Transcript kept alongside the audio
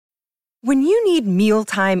When you need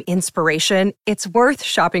mealtime inspiration, it's worth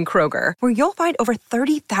shopping Kroger, where you'll find over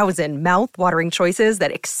 30,000 mouth-watering choices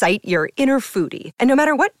that excite your inner foodie. And no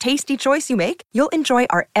matter what tasty choice you make, you'll enjoy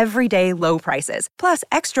our everyday low prices, plus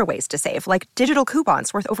extra ways to save, like digital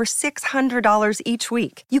coupons worth over $600 each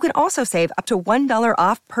week. You can also save up to $1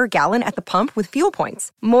 off per gallon at the pump with fuel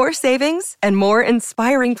points. More savings and more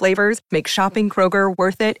inspiring flavors make shopping Kroger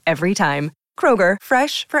worth it every time. Kroger,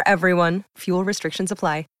 fresh for everyone. Fuel restrictions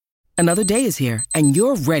apply. Another day is here, and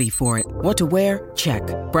you're ready for it. What to wear? Check.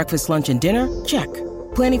 Breakfast, lunch, and dinner? Check.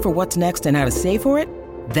 Planning for what's next and how to save for it?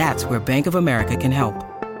 That's where Bank of America can help.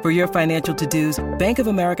 For your financial to-dos, Bank of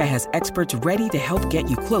America has experts ready to help get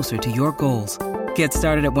you closer to your goals. Get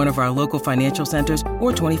started at one of our local financial centers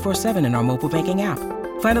or 24/7 in our mobile banking app.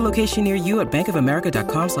 Find a location near you at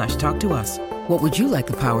bankofamerica.com/talktous. What would you like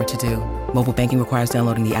the power to do? Mobile banking requires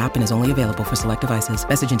downloading the app and is only available for select devices.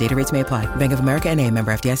 Message and data rates may apply. Bank of America N.A.,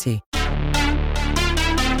 member FDIC.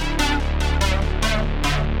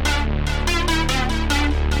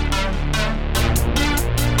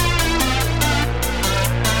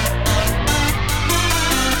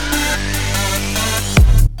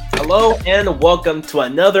 Hello and welcome to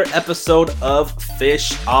another episode of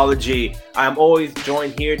Fishology. I'm always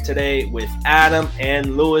joined here today with Adam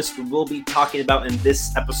and Lewis. We will be talking about in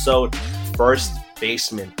this episode first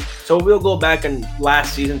baseman. So we'll go back in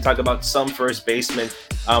last season, talk about some first basemen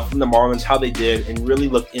from the Marlins, how they did, and really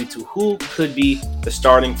look into who could be the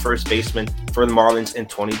starting first baseman for the Marlins in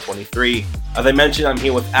 2023. As I mentioned, I'm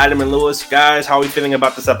here with Adam and Lewis. Guys, how are we feeling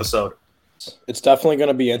about this episode? It's definitely going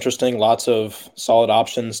to be interesting. Lots of solid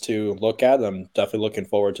options to look at. I'm definitely looking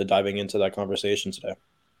forward to diving into that conversation today.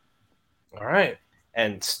 All right.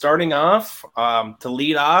 And starting off, to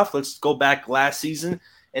lead off, let's go back last season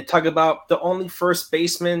and talk about the only first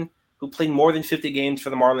baseman who played more than 50 games for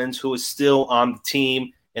the Marlins who is still on the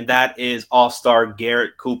team, and that is All-Star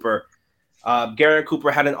Garrett Cooper. Garrett Cooper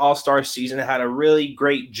had an All-Star season, had a really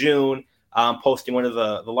great June, posting one of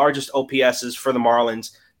the largest OPSs for the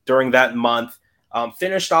Marlins during that month.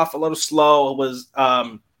 Finished off a little slow, was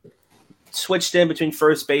switched in between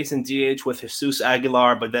first base and DH with Jesus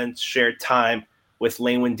Aguilar, but then shared time with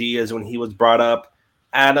Lewin Diaz when he was brought up.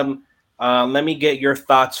 Adam, let me get your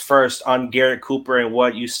thoughts first on Garrett Cooper and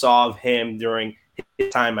what you saw of him during his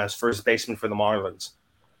time as first baseman for the Marlins.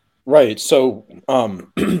 Right. So,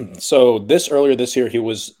 earlier this year, he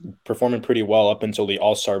was performing pretty well up until the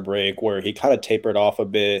All-Star break, where he kind of tapered off a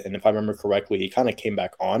bit. And if I remember correctly, he kind of came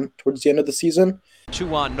back on towards the end of the season.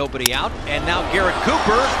 2 on, nobody out. And now Garrett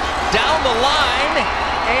Cooper down the line.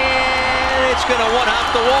 And it's going to one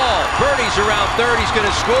off the wall. Birdie's around third. He's going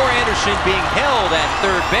to score. Anderson being held at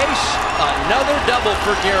third base. Another double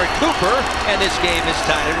for Garrett Cooper. And this game is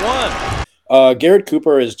tied at 1. Garrett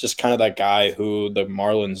Cooper is just kind of that guy who the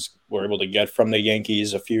Marlins were able to get from the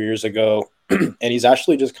Yankees a few years ago. And he's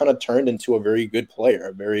actually just kind of turned into a very good player,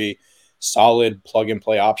 a very solid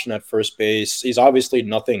plug-and-play option at first base. He's obviously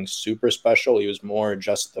nothing super special. He was more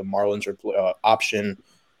just the Marlins option.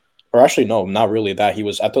 Or actually, no, not really that. He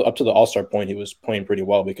was up to the All-Star point, he was playing pretty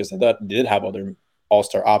well because they did have other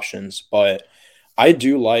All-Star options. But I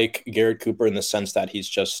do like Garrett Cooper in the sense that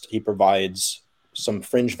he provides some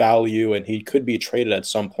fringe value, and he could be traded at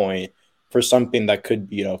some point for something that could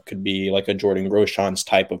be like a Jordan Groshans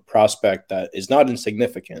type of prospect that is not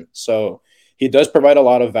insignificant. So he does provide a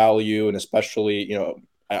lot of value, and especially,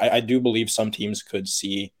 I do believe some teams could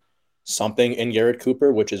see something in Garrett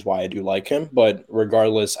Cooper, which is why I do like him. But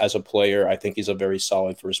regardless, as a player, I think he's a very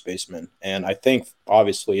solid first baseman. And I think,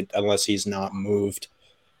 obviously, unless he's not moved,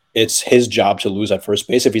 it's his job to lose at first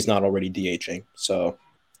base if he's not already DHing. So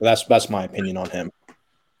that's my opinion on him.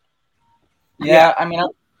 Yeah, I mean,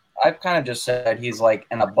 I've kind of just said he's like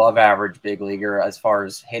an above average big leaguer as far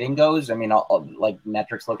as hitting goes. I mean, like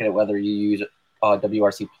metrics, look at it, whether you use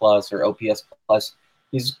WRC plus or OPS plus,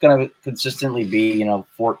 he's going to consistently be,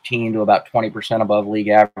 14 to about 20% above league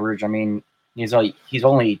average. I mean, he's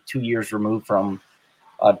only 2 years removed from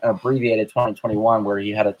an abbreviated 2021 where he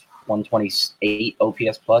had a 128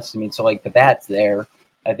 OPS plus. I mean, so like the bat's there.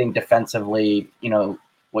 I think defensively,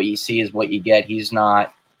 what you see is what you get. He's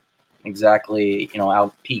not exactly,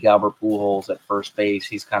 peak Albert Pujols at first base.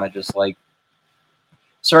 He's kind of just like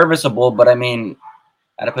serviceable, but I mean,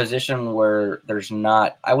 at a position where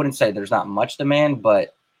I wouldn't say there's not much demand,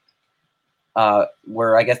 but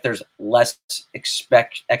where I guess there's less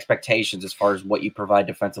expectations as far as what you provide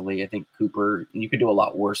defensively. I think Cooper, you could do a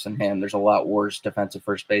lot worse than him. There's a lot worse defensive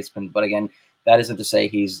first baseman, but again, that isn't to say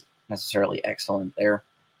he's necessarily excellent there.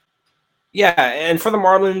 Yeah, and for the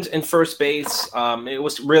Marlins in first base, it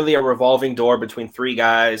was really a revolving door between three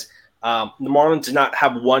guys. The Marlins did not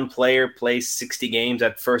have one player play 60 games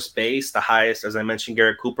at first base. The highest, as I mentioned,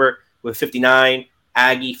 Garrett Cooper with 59,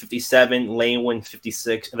 Aggie 57, Lewin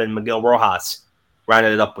 56, and then Miguel Rojas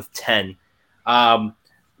rounded it up with 10.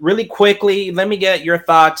 Really quickly, let me get your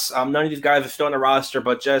thoughts. None of these guys are still on the roster,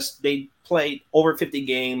 but just they played over 50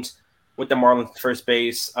 games with the Marlins first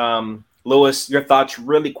base. Lewis, your thoughts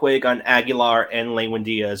really quick on Aguilar and Lewin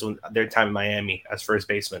Diaz when their time in Miami as first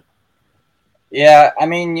baseman. Yeah, I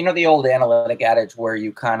mean, you know the old analytic adage where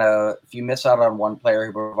you kind of, if you miss out on one player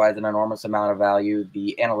who provides an enormous amount of value,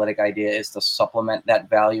 the analytic idea is to supplement that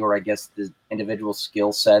value, or I guess the individual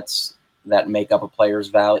skill sets that make up a player's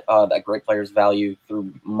value, that great player's value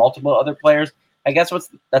through multiple other players. I guess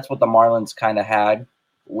that's what the Marlins kind of had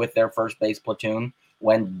with their first base platoon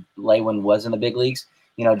when Lewin was in the big leagues.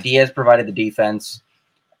 You know, Diaz provided the defense,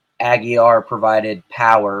 Aguilar provided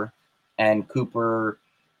power, and Cooper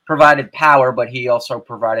provided power, but he also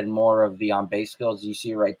provided more of the on-base skills. You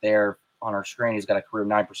see right there on our screen, he's got a career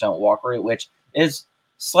 9% walk rate, which is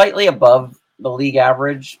slightly above the league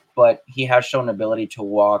average, but he has shown an ability to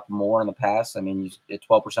walk more in the past. I mean, a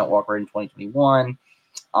 12% walk rate in 2021.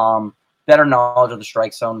 Better knowledge of the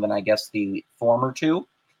strike zone than I guess the former two.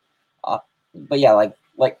 But yeah,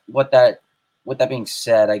 like with that being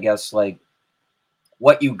said, I guess like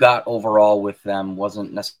what you got overall with them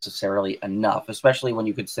wasn't necessarily enough, especially when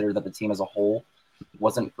you consider that the team as a whole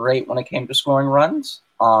wasn't great when it came to scoring runs.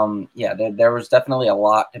 There was definitely a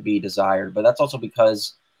lot to be desired, but that's also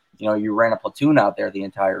because, you know, you ran a platoon out there the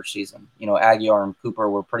entire season. You know, Aguilar and Cooper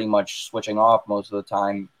were pretty much switching off most of the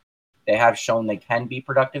time. They have shown they can be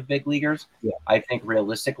productive big leaguers. Yeah. I think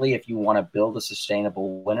realistically, if you want to build a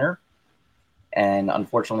sustainable winner, and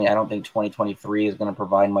unfortunately, I don't think 2023 is going to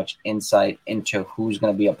provide much insight into who's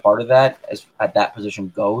going to be a part of that as at that position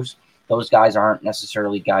goes. Those guys aren't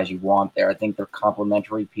necessarily guys you want there. I think they're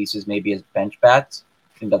complementary pieces, maybe as bench bats.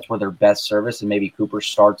 I think that's where their best service, and maybe Cooper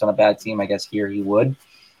starts on a bad team. I guess here he would,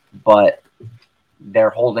 but they're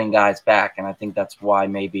holding guys back, and I think that's why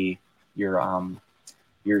maybe you're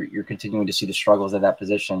continuing to see the struggles at that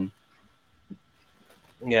position.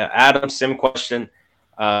 Yeah, Adam, same question.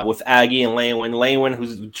 With Aggie and Lewin,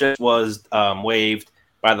 who just was waived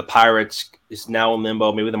by the Pirates, is now in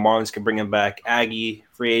limbo. Maybe the Marlins can bring him back. Aggie,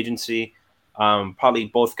 free agency. Probably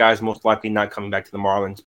both guys most likely not coming back to the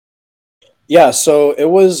Marlins. Yeah, so it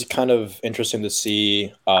was kind of interesting to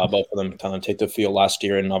see both of them kind of take the field last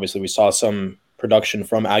year, and obviously we saw some production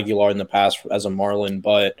from Aguilar in the past as a Marlin,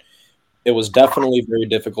 but it was definitely very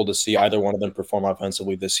difficult to see either one of them perform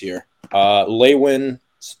offensively this year. Lewin,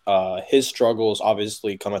 his struggles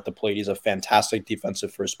obviously come at the plate. He's a fantastic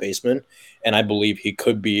defensive first baseman, and I believe he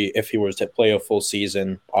could be, if he was to play a full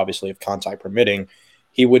season, obviously if contact permitting,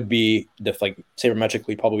 he would be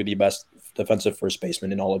sabermetrically probably the best defensive first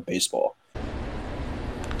baseman in all of baseball.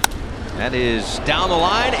 That is down the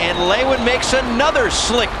line, and Lewin makes another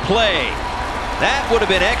slick play. That would have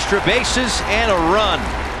been extra bases and a run.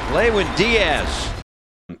 Lewin Diaz.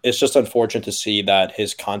 It's just unfortunate to see that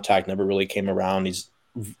his contact never really came around. He's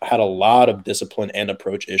had a lot of discipline and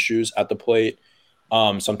approach issues at the plate.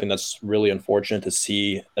 Something that's really unfortunate to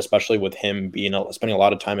see, especially with him spending a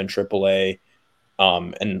lot of time in AAA,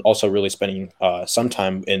 and also really spending some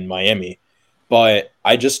time in Miami. But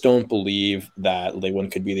I just don't believe that Lewin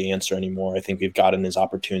could be the answer anymore. I think we've gotten his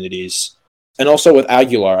opportunities. And also with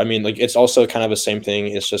Aguilar, I mean, it's also kind of the same thing.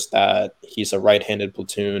 It's just that he's a right-handed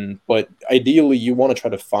platoon. But ideally, you want to try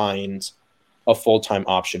to find a full-time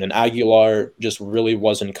option. And Aguilar just really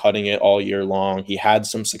wasn't cutting it all year long. He had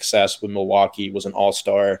some success with Milwaukee, was an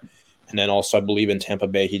all-star. And then also, I believe in Tampa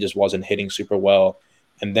Bay, he just wasn't hitting super well.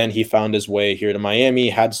 And then he found his way here to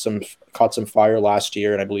Miami, caught some fire last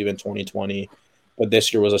year, and I believe in 2020. But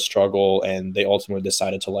this year was a struggle, and they ultimately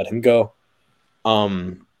decided to let him go.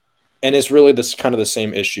 And it's really this kind of the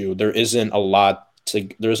same issue. There isn't a lot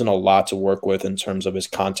to work with in terms of his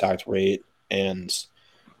contact rate. And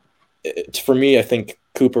for me, I think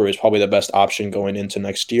Cooper is probably the best option going into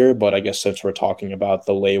next year. But I guess since we're talking about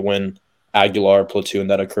the Lewin Aguilar platoon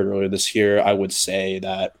that occurred earlier this year, I would say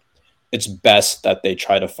that it's best that they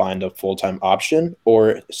try to find a full-time option,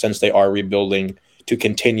 or since they are rebuilding, to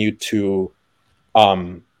continue to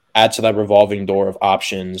add to that revolving door of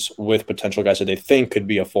options with potential guys that they think could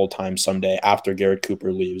be a full-time someday after Garrett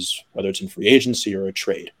Cooper leaves, whether it's in free agency or a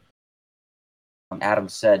trade. Adam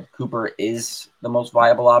said Cooper is the most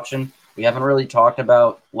viable option. We haven't really talked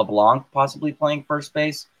about LeBlanc possibly playing first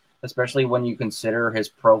base, especially when you consider his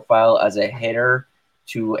profile as a hitter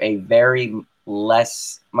to a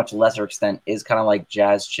much lesser extent is kind of like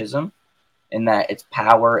Jazz Chisholm in that it's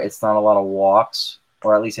power, it's not a lot of walks.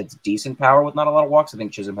 or at least it's decent power with not a lot of walks. I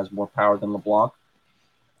think Chisholm has more power than LeBlanc.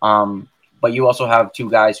 But you also have two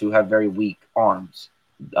guys who have very weak arms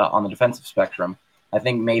on the defensive spectrum. I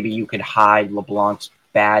think maybe you could hide LeBlanc's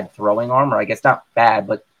bad throwing arm, or I guess not bad,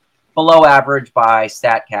 but below average by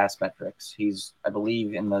StatCast metrics. He's, I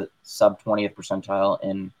believe, in the sub 20th percentile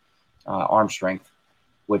in arm strength,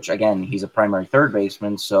 which, again, he's a primary third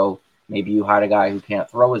baseman, so maybe you hide a guy who can't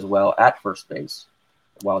throw as well at first base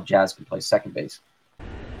while Jazz can play second base.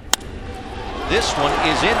 This one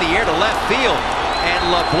is in the air to left field,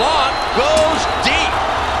 and LeBlanc goes deep.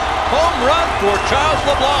 Home run for Charles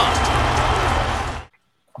LeBlanc.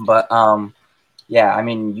 But, yeah, I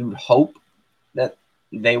mean, you'd hope that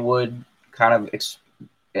they would kind of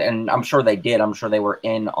and I'm sure they did. I'm sure they were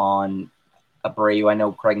in on Abreu. I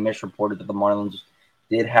know Craig Mish reported that the Marlins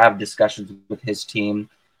did have discussions with his team.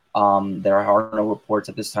 There are no reports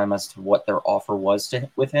at this time as to what their offer was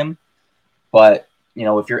with him. But, you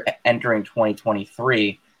know, if you're entering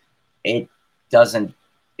 2023, it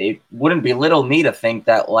wouldn't belittle me to think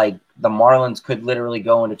that, like, the Marlins could literally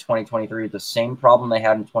go into 2023 with the same problem they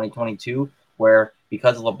had in 2022, where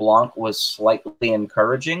because LeBlanc was slightly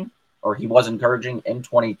encouraging, or he was encouraging in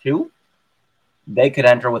 22, they could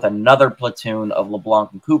enter with another platoon of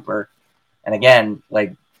LeBlanc and Cooper. And again,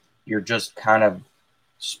 like, you're just kind of,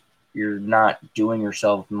 you're not doing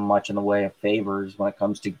yourself much in the way of favors when it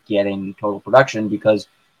comes to getting total production, because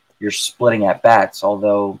you're splitting at bats.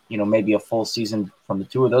 Although, you know, maybe a full season from the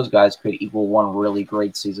two of those guys could equal one really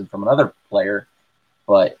great season from another player.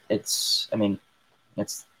 But it's, you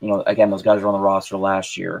know, again, those guys were on the roster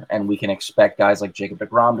last year, and we can expect guys like Jacob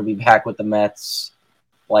deGrom to be back with the Mets,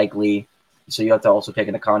 likely. So you have to also take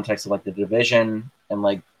into context of, like, the division and,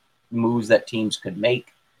 like, moves that teams could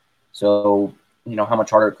make. So, you know, how much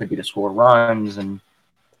harder it could be to score runs, and,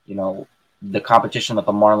 you know, the competition that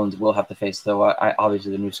the Marlins will have to face, though,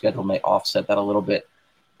 obviously the new schedule may offset that a little bit.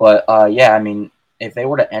 But, yeah, I mean, if they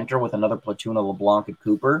were to enter with another platoon of LeBlanc and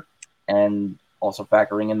Cooper, and also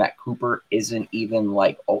factoring in that Cooper isn't even,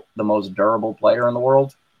 like, the most durable player in the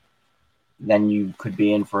world, then you could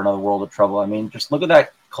be in for another world of trouble. I mean, just look at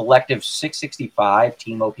that collective 665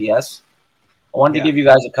 team OPS. I wanted to give you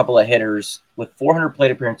guys a couple of hitters with 400 plate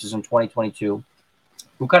appearances in 2022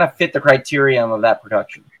 who kind of fit the criterion of that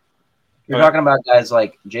production. You're talking about guys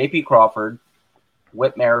like J.P. Crawford,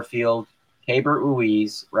 Whit Merrifield, Keibert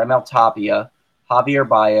Ruiz, Raimel Tapia, Javier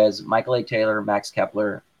Baez, Michael A. Taylor, Max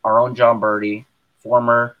Kepler, our own John Birdie,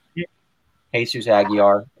 former Jesus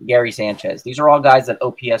Aguilar, Gary Sanchez. These are all guys that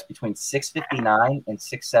OPS between 659 and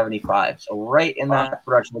 675. So right in that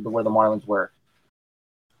production of where the Marlins were.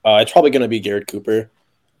 It's probably going to be Garrett Cooper.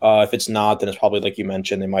 If it's not, then it's probably, like you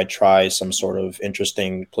mentioned, they might try some sort of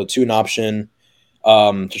interesting platoon option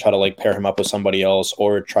to try to, like, pair him up with somebody else,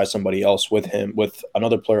 or try somebody else with him, with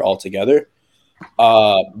another player altogether.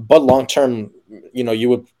 But long term, you know, you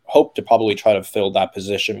would hope to probably try to fill that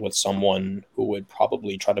position with someone who would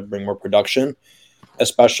probably try to bring more production,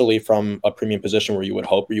 especially from a premium position where you would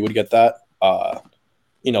hope you would get that.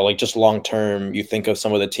 You know, like, just long term, you think of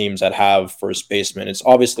some of the teams that have first baseman. It's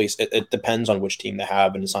obviously, it depends on which team they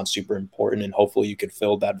have, and it's not super important. And hopefully you could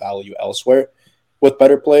fill that value elsewhere with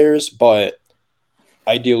better players. But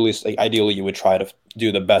ideally, you would try to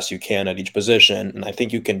do the best you can at each position. And I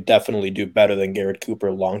think you can definitely do better than Garrett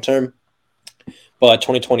Cooper long term. But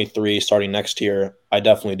 2023, starting next year, I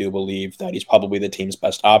definitely do believe that he's probably the team's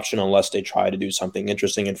best option, unless they try to do something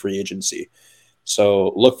interesting in free agency.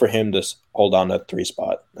 So look for him to hold on to that 3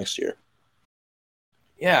 spot next year.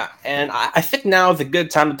 Yeah, and I think now is a good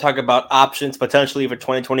time to talk about options potentially for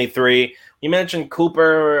 2023. You mentioned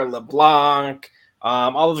Cooper, LeBlanc,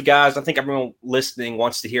 all of the guys. I think everyone listening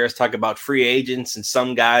wants to hear us talk about free agents and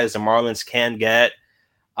some guys the Marlins can get.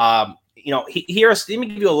 You know, let me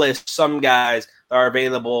give you a list of some guys that are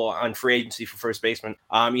available on free agency for first baseman.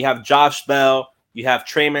 You have Josh Bell. You have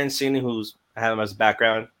Trey Mancini, I have him as a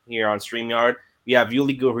background here on StreamYard. You have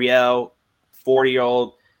Yuli Gurriel,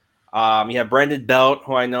 40-year-old. You have Brandon Belt,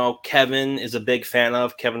 who I know Kevin is a big fan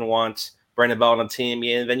of. Kevin wants Brandon Belt on the team.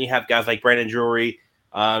 Yeah, and then you have guys like Brandon Drury,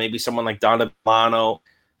 maybe someone like Don Milano,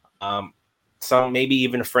 maybe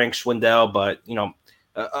even Frank Schwindel. But, you know,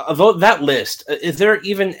 although that list, is there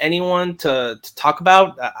even anyone to talk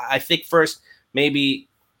about? I think first, maybe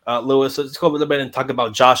Lewis, let's go a little bit and talk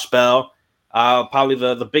about Josh Bell. Probably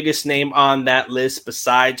the biggest name on that list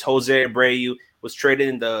besides Jose Abreu was traded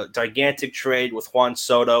in the gigantic trade with Juan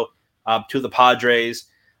Soto to the Padres.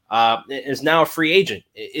 Is now a free agent.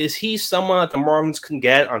 Is he someone that the Marlins can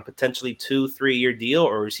get on potentially 2-3 year deal,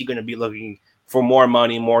 or is he going to be looking for more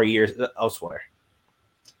money, more years elsewhere?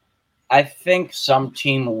 I think some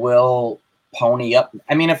team will pony up.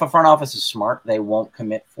 I mean, if a front office is smart, they won't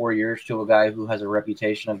commit 4 years to a guy who has a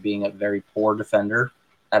reputation of being a very poor defender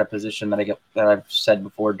at a position that I've said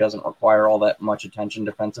before doesn't require all that much attention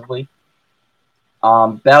defensively.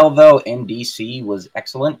 Bell, though, in DC was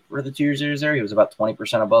excellent for the 2 years there. He was about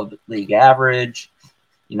 20% above the league average.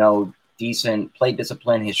 Decent plate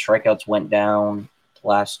discipline. His strikeouts went down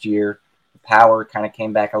last year. The power kind of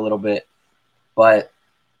came back a little bit. But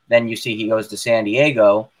then you see he goes to San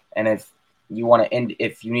Diego, and if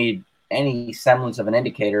you need any semblance of an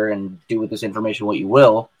indicator, and do with this information what you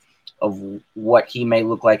will, of what he may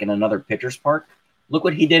look like in another pitcher's park, look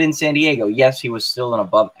what he did in San Diego. Yes, he was still an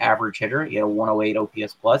above-average hitter. He had a 108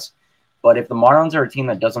 OPS plus. But if the Marlins are a team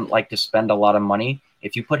that doesn't like to spend a lot of money,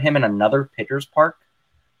 if you put him in another pitcher's park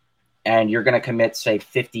and you're going to commit, say,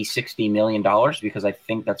 $50, $60 million, because I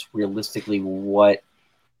think that's realistically what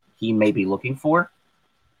he may be looking for,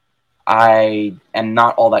 I am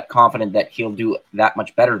not all that confident that he'll do that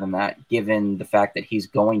much better than that, given the fact that he's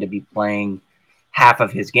going to be playing half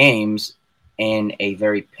of his games in a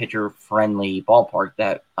very pitcher-friendly ballpark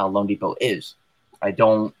that Lone Depot is. I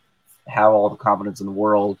don't have all the confidence in the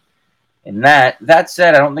world in that. That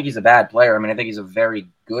said, I don't think he's a bad player. I mean, I think he's a very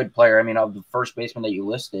good player. I mean, of the first baseman that you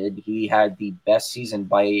listed, he had the best season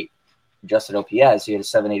by adjusted OPS. He had a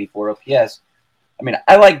 784 OPS. I mean,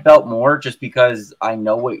 I like Belt more just because I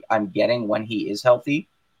know what I'm getting when he is healthy,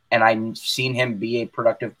 and I've seen him be a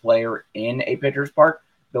productive player in a pitcher's park,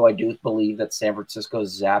 though I do believe that San Francisco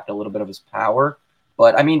zapped a little bit of his power.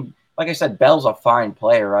 But, I mean, like I said, Bell's a fine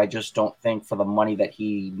player. I just don't think for the money that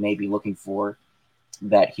he may be looking for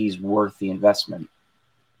that he's worth the investment.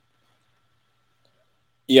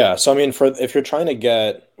 Yeah, so I mean, if you're trying to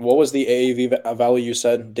get, what was the AAV value you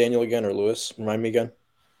said, Daniel, again, or Lewis? Remind me again.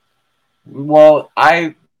 Well,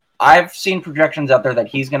 I've seen projections out there that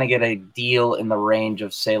he's going to get a deal in the range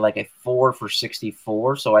of, say, like a 4 for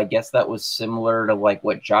 64. So I guess that was similar to like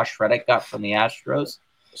what Josh Reddick got from the Astros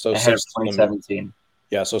so ahead of 2017.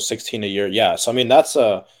 Yeah, so 16 a year. Yeah, so I mean that's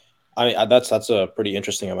a pretty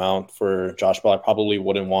interesting amount for Josh Bell. I probably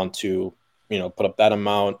wouldn't want to, put up that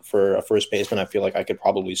amount for a first baseman. I feel like I could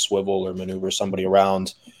probably swivel or maneuver somebody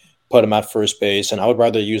around, put him at first base, and I would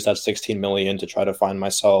rather use that $16 million to try to find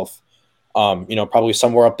myself, probably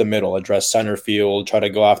somewhere up the middle, address center field, try to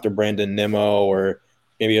go after Brandon Nimmo or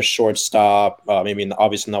maybe a shortstop, maybe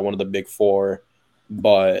obviously not one of the big four,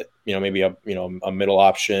 but maybe a middle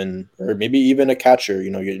option, or maybe even a catcher,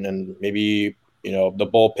 and maybe the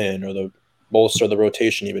bullpen or the bolster the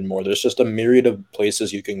rotation even more. There's just a myriad of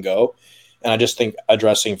places you can go, and I just think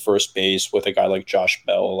addressing first base with a guy like Josh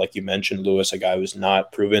Bell, like you mentioned, Lewis, a guy who's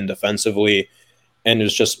not proven defensively, and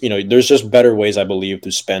it's just there's just better ways, I believe,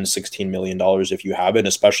 to spend $16 million if you have it,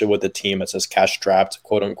 especially with a team that's as cash strapped,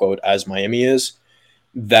 quote unquote, as Miami is.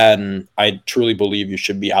 Then I truly believe you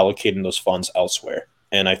should be allocating those funds elsewhere.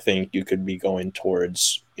 And I think you could be going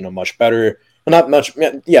towards, much better,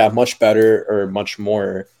 much better or much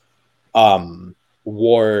more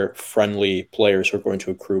war-friendly players who are going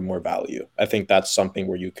to accrue more value. I think that's something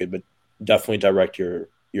where you could definitely direct your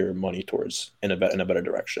money towards in a better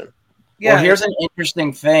direction. Yeah, well, here's an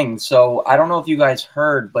interesting thing. So I don't know if you guys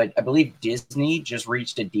heard, but I believe Disney just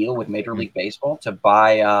reached a deal with Major League Baseball to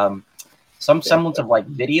buy some semblance of like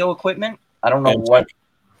video equipment. I don't know what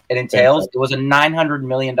it entails. It was a $900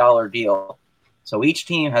 million deal. So each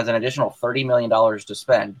team has an additional $30 million to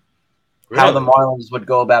spend. Really? How the Marlins would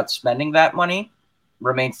go about spending that money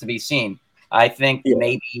remains to be seen. I think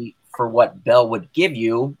maybe for what Bell would give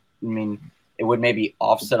you, I mean, it would maybe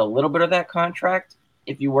offset a little bit of that contract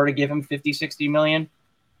if you were to give him 50, 60 million.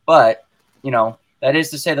 But, that is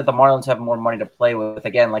to say that the Marlins have more money to play with.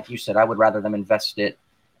 Again, like you said, I would rather them invest it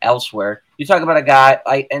elsewhere. You talk about a guy,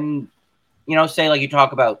 say like you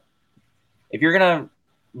talk about, if you're going to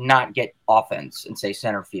not get offense and say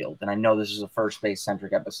center field, and I know this is a first base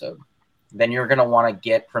centric episode, then you're going to want to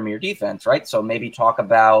get premier defense, right? So maybe talk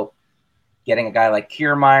about getting a guy like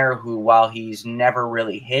Kiermaier, who, while he's never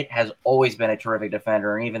really hit, has always been a terrific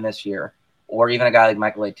defender, and even this year. Or even a guy like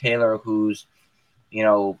Michael A. Taylor, who's,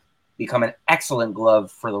 become an excellent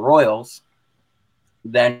glove for the Royals.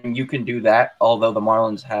 Then you can do that. Although the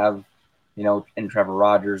Marlins have, in Trevor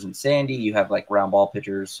Rogers and Sandy, you have like ground ball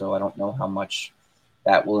pitchers. So I don't know how much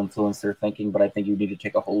that will influence their thinking, but I think you need to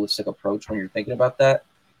take a holistic approach when you're thinking about that.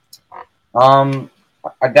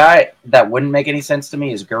 A guy that wouldn't make any sense to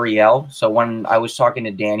me is Gurriel. So when I was talking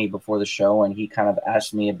to Danny before the show and he kind of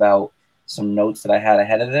asked me about some notes that I had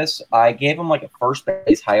ahead of this, I gave him like a first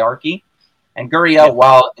base hierarchy. And Gurriel,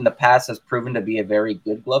 while in the past has proven to be a very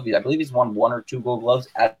good glove, I believe he's won 1 or 2 Gold Gloves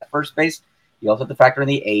at first base. You also have to factor in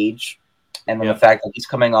the age and then the fact that he's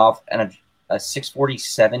coming off a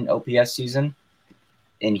 647 OPS season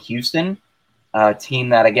in Houston, a team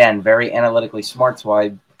that, again, very analytically smart.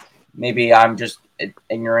 So maybe I'm just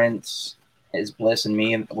ignorance is bliss in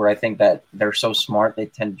me, where I think that they're so smart they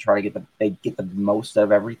tend to try to get the most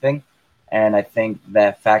of everything. And I think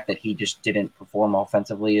the fact that he just didn't perform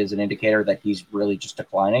offensively is an indicator that he's really just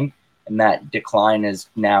declining. And that decline is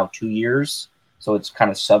now 2 years, so it's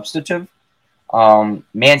kind of substantive.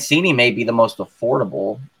 Mancini may be the most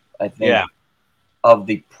affordable, I think, of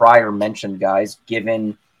the prior mentioned guys,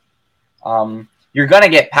 given you're going to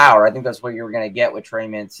get power. I think that's what you're going to get with Trey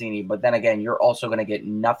Mancini. But then again, you're also going to get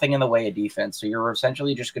nothing in the way of defense. So you're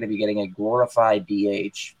essentially just going to be getting a glorified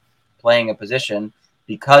DH playing a position,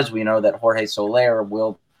 because we know that Jorge Soler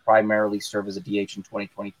will primarily serve as a DH in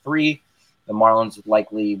 2023. The Marlins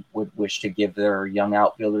likely would wish to give their young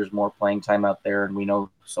outfielders more playing time out there. And we know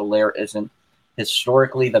Soler isn't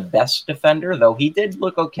historically the best defender, though he did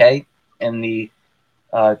look okay in the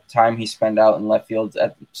time he spent out in left field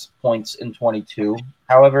at points in 22.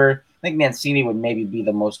 However, I think Mancini would maybe be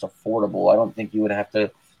the most affordable. I don't think you would have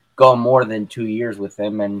to go more than 2 years with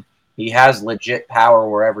him, and he has legit power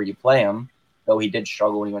wherever you play him, though he did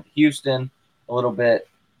struggle when he went to Houston a little bit.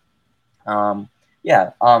 I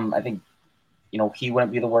think, he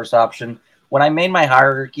wouldn't be the worst option. When I made my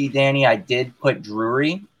hierarchy, Danny, I did put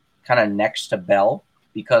Drury kind of next to Bell,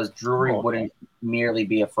 because Drury wouldn't merely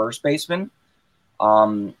be a first baseman.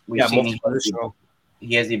 We've seen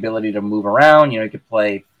he has the ability to move around. He could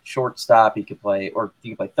play shortstop, he could play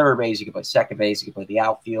third base, he could play second base, he could play the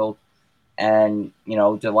outfield. And,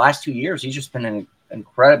 the last 2 years, he's just been an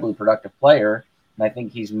incredibly productive player. And I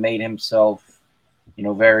think he's made himself, he's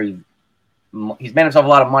made himself a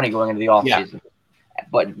lot of money going into the offseason. Yeah.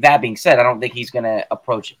 But that being said, I don't think he's going to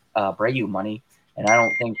approach Abreu money. And I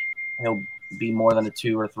don't think he'll be more than a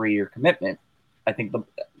 2 or 3 year commitment. I think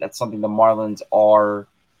that's something the Marlins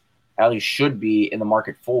at least should be in the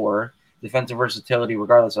market for. Defensive versatility,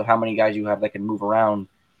 regardless of how many guys you have that can move around,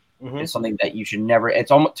 is something that you should never.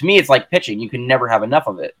 To me, it's like pitching. You can never have enough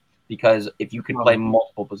of it, because if you can play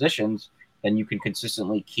multiple positions, then you can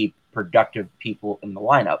consistently keep productive people in the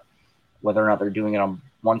lineup, whether or not they're doing it on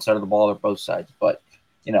one side of the ball or both sides. But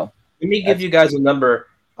let me give you guys a number.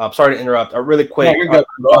 I'm sorry to interrupt. Really quick. No, you're good.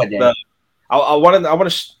 Go ahead, Dan. I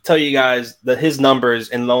want to tell you guys his numbers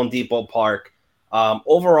in Lone Depot Park.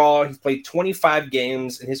 Overall, he's played 25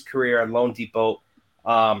 games in his career at Lone Depot,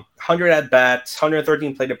 100 at bats,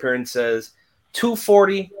 113 plate appearances,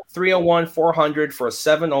 240, 301, 400 for a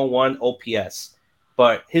 701 OPS.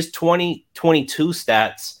 But his 2022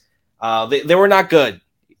 stats, they were not good.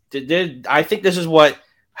 I think this is what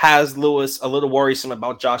has Lewis a little worrisome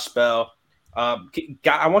about Josh Bell.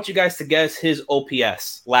 I want you guys to guess his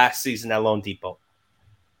OPS last season at Lone Depot.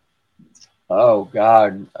 Oh,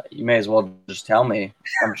 God. You may as well just tell me.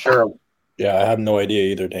 I'm sure. Yeah, I have no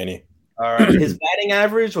idea either, Danny. All right. His batting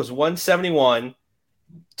average was 171,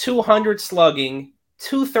 200 slugging,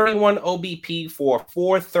 231 OBP for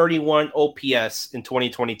 431 OPS in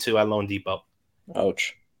 2022 at Lone Depot.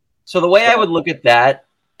 Ouch. So the way I would look at that,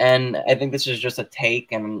 and I think this is just a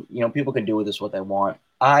take, and people can do with this what they want.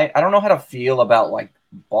 I don't know how to feel about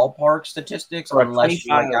ballpark statistics unless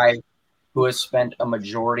you're a guy who has spent a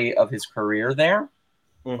majority of his career there,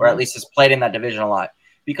 or at least has played in that division a lot.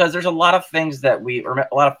 Because there's a lot of things a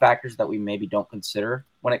lot of factors that we maybe don't consider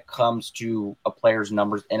when it comes to a player's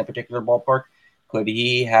numbers in a particular ballpark. Could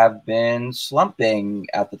he have been slumping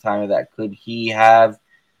at the time of that? Could he have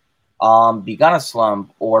begun a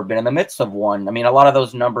slump or been in the midst of one? I mean, a lot of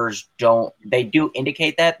those numbers do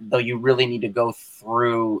indicate that, though you really need to go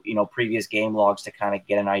through, previous game logs to kind of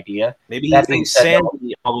get an idea. Maybe he faced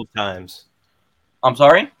Sandy all those times. I'm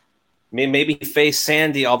sorry? Maybe he faced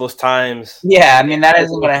Sandy all those times. Yeah, I mean, that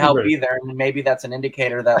isn't going to help either. And maybe that's an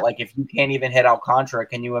indicator that, if you can't even hit Alcantara,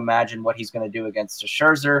 can you imagine what he's going to do against a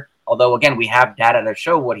Scherzer? Although, again, we have data to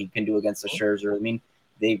show what he can do against a Scherzer. I mean,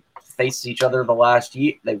 they faced each other last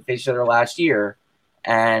year.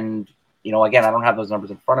 And, again, I don't have those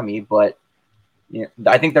numbers in front of me, but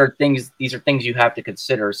I think these are things you have to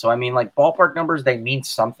consider. So, I mean, ballpark numbers, they mean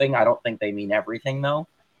something. I don't think they mean everything, though,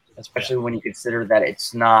 especially when you consider that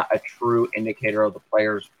it's not a true indicator of the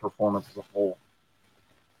player's performance as a whole.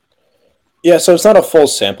 Yeah, so it's not a full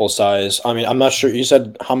sample size. I mean, I'm not sure. You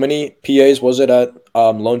said how many PAs was it at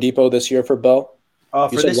Lone Depot this year for Bell?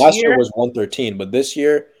 You said last year was 113, but this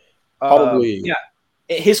year probably.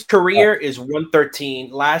 His career is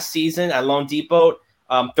 113. Last season at Lone Depot,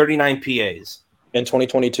 39 PAs. In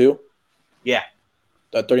 2022? Yeah.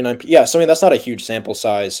 39. Yeah, so I mean that's not a huge sample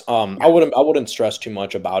size. I wouldn't stress too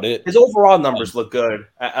much about it. His overall numbers look good.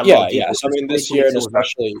 Yeah. So I mean this year, and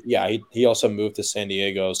especially, he also moved to San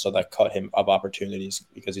Diego, so that cut him of opportunities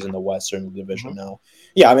because he's in the Western Division now.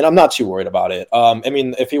 Yeah, I mean I'm not too worried about it. I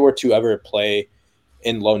mean if he were to ever play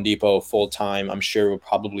in Lone Depot full time, I'm sure it would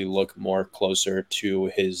probably look more closer to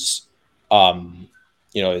his,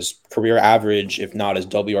 his career average, if not his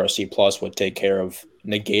WRC plus, would take care of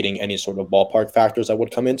negating any sort of ballpark factors that would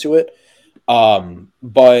come into it.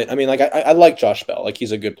 But I mean, like I like Josh Bell, like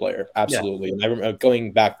he's a good player, absolutely. Yeah. And I remember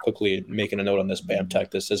going back quickly, making a note on this Bam Tech.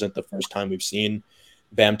 This isn't the first time we've seen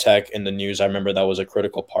Bam Tech in the news. I remember that was a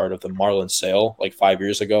critical part of the Marlins sale, like 5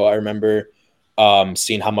 years ago. I remember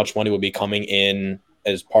seeing how much money would be coming in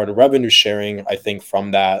as part of revenue sharing. I think from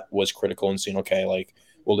that was critical, and seeing, okay, like,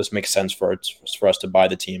 will this make sense for us to buy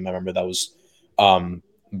the team? I remember that was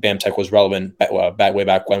Bam Tech was relevant way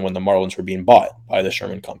back when the Marlins were being bought by the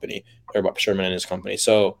Sherman company, or by Sherman and his company.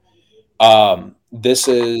 So this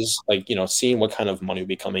is like, seeing what kind of money will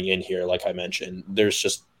be coming in here. Like I mentioned,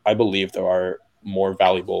 I believe there are more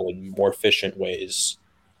valuable and more efficient ways,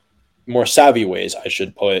 more savvy ways, I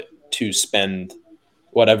should put, to spend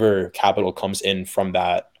whatever capital comes in from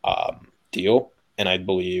that deal. And I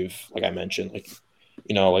believe, like I mentioned, like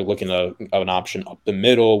looking at an option up the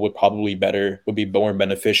middle would be more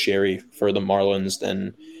beneficiary for the Marlins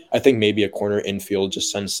than I think maybe a corner infield,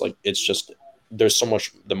 just since like it's just there's so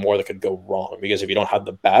much the more that could go wrong, because if you don't have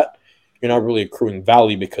the bat, you're not really accruing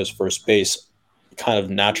value, because first base kind of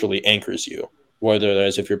naturally anchors you, whether that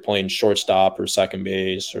is if you're playing shortstop or second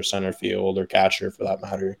base or center field or catcher for that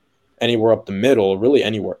matter. Anywhere up the middle, really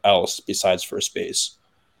anywhere else besides first base,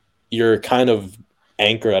 you're kind of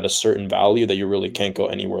anchored at a certain value that you really can't go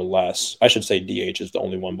anywhere less. I should say DH is the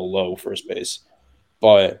only one below first base,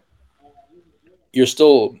 but you're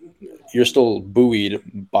still buoyed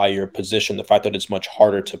by your position, the fact that it's much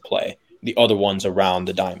harder to play the other ones around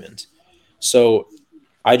the diamond. So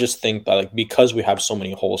I just think that, like, because we have so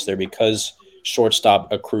many holes there, because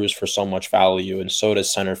shortstop accrues for so much value, and so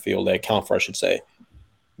does center field, they account for, I should say.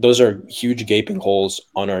 Those are huge gaping holes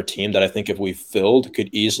on our team that I think if we filled could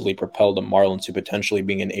easily propel the Marlins to potentially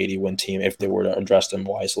being an 80-win team if they were to address them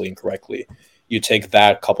wisely and correctly. You take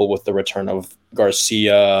that coupled with the return of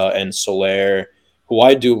Garcia and Soler, who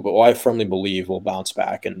I firmly believe will bounce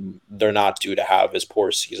back, and they're not due to have as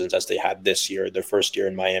poor seasons as they had this year, their first year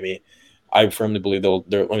in Miami. I firmly believe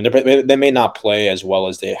they may not play as well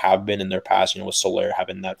as they have been in their past, with Soler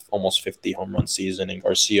having that almost 50 home run season and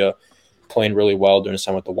Garcia playing really well during his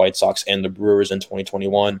time with the White Sox and the Brewers in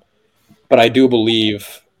 2021. But I do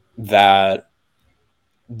believe that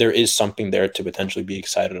there is something there to potentially be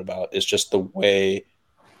excited about. It's just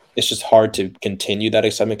it's just hard to continue that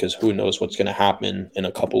excitement, because who knows what's going to happen in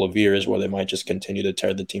a couple of years, where they might just continue to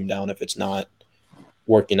tear the team down if it's not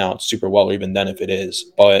working out super well, or even then if it is.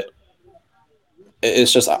 But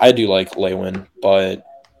it's just, I do like Lewin, but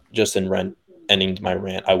just ending my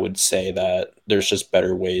rant, I would say that there's just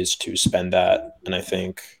better ways to spend that, and I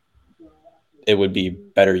think it would be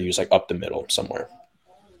better used like up the middle somewhere.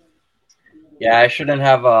 Yeah, I shouldn't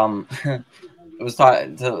have. It was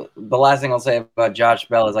the last thing I'll say about Josh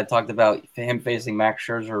Bell is I talked about him facing Max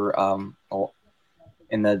Scherzer.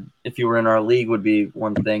 If you were in our league would be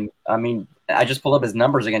one thing. I mean, I just pulled up his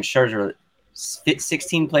numbers against Scherzer.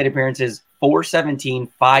 16 plate appearances, 417,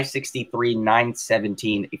 563,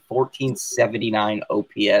 917, a 1479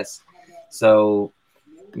 OPS. So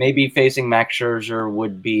maybe facing Max Scherzer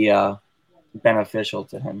would be beneficial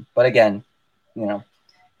to him. But again,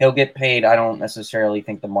 he'll get paid. I don't necessarily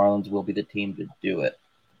think the Marlins will be the team to do it.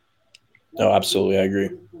 No, absolutely. I agree.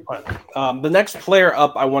 The next player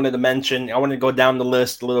up I wanted to mention, I want to go down the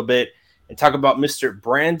list a little bit and talk about Mr.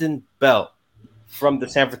 Brandon Belt from the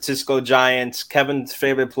San Francisco Giants, Kevin's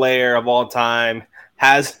favorite player of all time.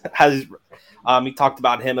 He talked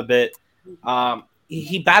about him a bit.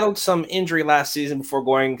 He battled some injury last season before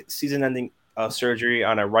going season-ending surgery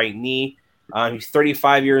on a right knee. He's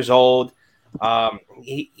 35 years old.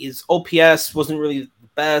 His OPS wasn't really the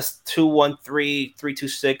best, 213,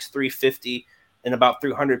 326, 350, and about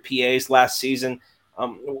 300 PAs last season.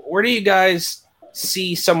 Where do you guys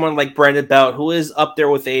see someone like Brandon Belt, who is up there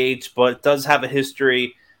with age, but does have a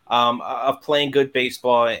history of playing good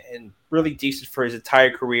baseball and really decent for his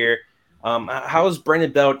entire career? How is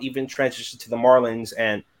Brandon Belt even transitioned to the Marlins,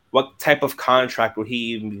 and what type of contract would he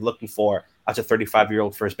even be looking for as a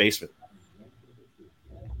 35-year-old first baseman?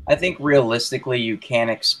 I think realistically you can't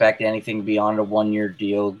expect anything beyond a one-year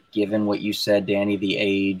deal, given what you said, Danny, the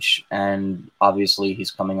age, and obviously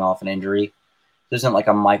he's coming off an injury. isn't like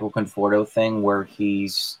a Michael Conforto thing where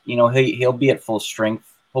he's, he'll be at full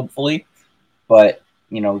strength, hopefully, but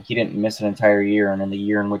he didn't miss an entire year, and in the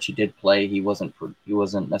year in which he did play, he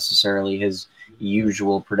wasn't necessarily his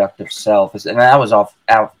usual productive self, and that was off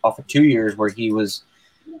of 2 years where he was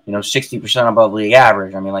 60% above league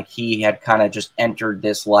average. I mean, like, he had kind of just entered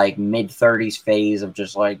this like mid-30s phase of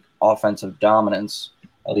just like offensive dominance,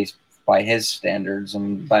 at least by his standards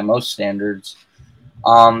and by most standards.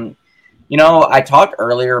 I talked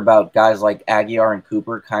earlier about guys like Aguilar and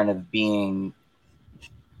Cooper kind of being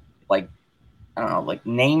like, I don't know, like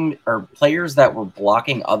named or players that were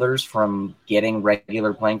blocking others from getting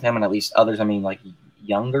regular playing time, and at least others, I mean, like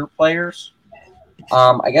younger players.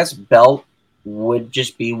 I guess Belt would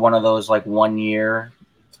just be one of those like 1 year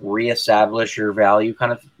reestablish your value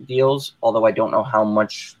kind of deals. Although I don't know how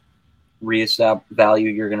much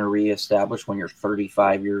value you're going to reestablish when you're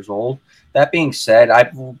 35 years old. That being said,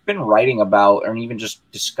 I've been writing about and even just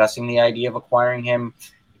discussing the idea of acquiring him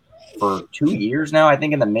for 2 years now. I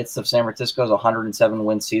think in the midst of San Francisco's 107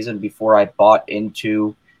 win season, before I bought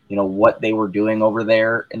into what they were doing over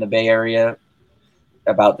there in the Bay Area,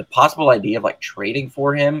 about the possible idea of like trading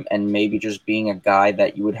for him and maybe just being a guy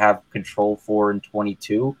that you would have control for in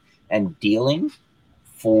 22 and dealing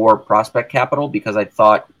for prospect capital, because I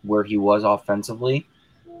thought where he was offensively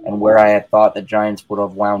and where I had thought the Giants would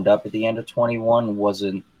have wound up at the end of 21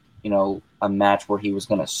 wasn't, a match where he was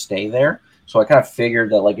going to stay there. So I kind of figured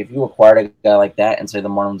that, like, if you acquired a guy like that and say the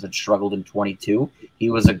Marlins had struggled in 22, he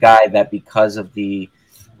was a guy that, because of the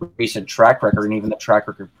recent track record and even the track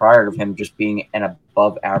record prior to him just being an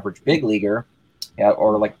above average big leaguer,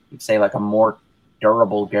 or like say like a more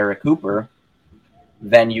durable Garrett Cooper,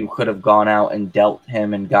 then you could have gone out and dealt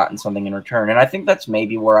him and gotten something in return. And I think that's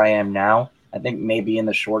maybe where I am now. I think maybe in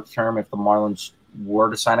the short term, if the Marlins were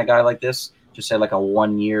to sign a guy like this, just say like a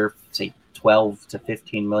 1 year, say $12 to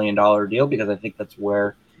 $15 million deal, because I think that's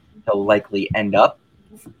where he'll likely end up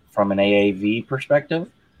from an AAV perspective.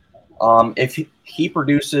 If he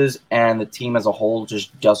produces and the team as a whole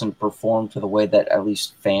just doesn't perform to the way that at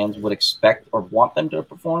least fans would expect or want them to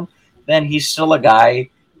perform, then he's still a guy,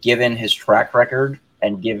 given his track record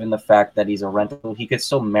and given the fact that he's a rental, he could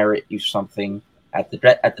still merit you something at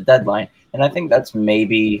the deadline. And I think that's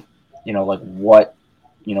maybe, like what,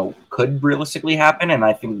 could realistically happen. And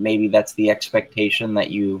I think maybe that's the expectation that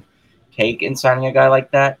you take in signing a guy like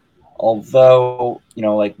that. Although,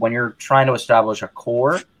 like when you're trying to establish a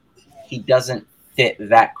core, he doesn't fit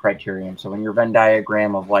that criterion. So in your Venn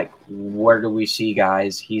diagram of like, where do we see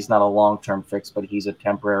guys, he's not a long-term fix, but he's a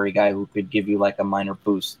temporary guy who could give you like a minor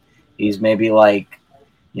boost. He's maybe like,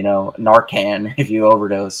 Narcan if you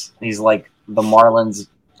overdose. He's like the Marlins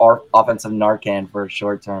offensive Narcan for a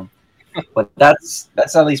short term. But that's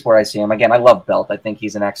at least where I see him. Again, I love Belt. I think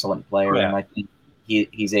he's an excellent player, and I think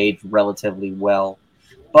he's aged relatively well.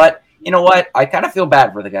 But you know what? I kind of feel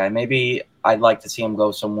bad for the guy. Maybe I'd like to see him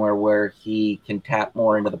go somewhere where he can tap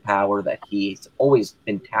more into the power that he's always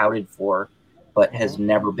been touted for, but has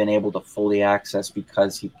never been able to fully access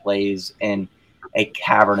because he plays in a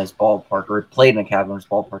cavernous ballpark, or played in a cavernous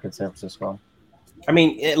ballpark in San Francisco. I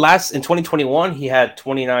mean, in 2021, he had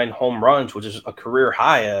 29 home runs, which is a career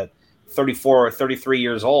high at 34 or 33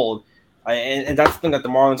 years old. And that's the thing that the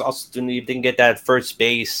Marlins also do need. If they can get that first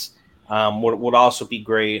base, would also be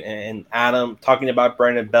great. And Adam, talking about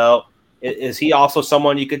Brandon Belt, is he also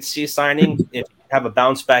someone you could see signing if you have a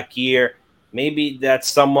bounce back year? Maybe that's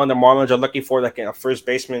someone the Marlins are looking for, like a first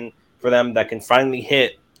baseman for them that can finally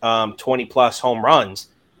hit 20 plus home runs.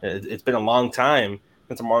 It's been a long time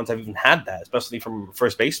since the Marlins have even had that, especially from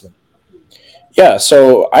first baseman. Yeah,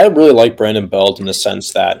 so I really like Brandon Belt in the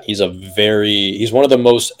sense that he's one of the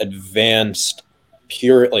most advanced,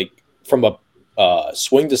 pure, like from a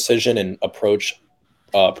swing decision and approach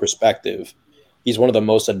perspective. He's one of the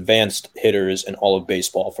most advanced hitters in all of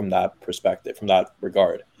baseball from that perspective, from that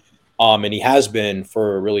regard. And he has been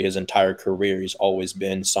for really his entire career. He's always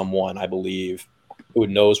been someone, I believe, who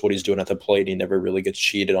knows what he's doing at the plate. He never really gets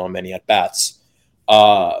cheated on many at-bats.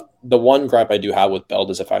 The one gripe I do have with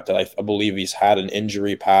Belt is the fact that I believe he's had an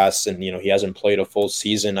injury past, and he hasn't played a full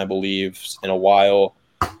season, I believe, in a while.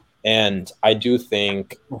 And I do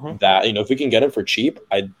think that if we can get him for cheap,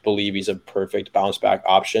 I believe he's a perfect bounce back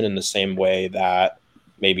option, in the same way that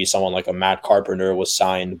maybe someone like a Matt Carpenter was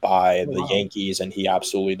signed by the Yankees and he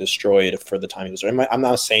absolutely destroyed for the time he was there. I'm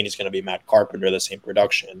not saying he's going to be Matt Carpenter, the same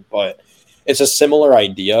production, but it's a similar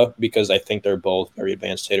idea because I think they're both very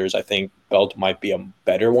advanced hitters. I think Belt might be a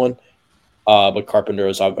better one, but Carpenter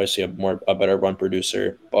is obviously a better run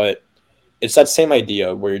producer. But it's that same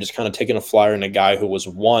idea where you're just kind of taking a flyer on a guy who was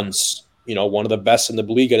once, one of the best in the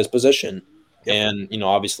league at his position, Yep. And,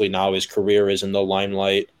 obviously now his career is in the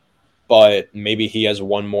limelight, but maybe he has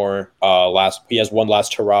one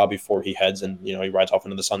last hurrah before he heads and, he rides off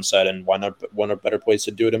into the sunset, and why not one better place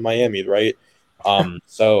to do it in Miami, right?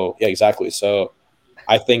 So yeah, exactly. So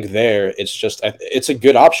I think it's a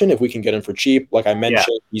good option if we can get him for cheap. Like I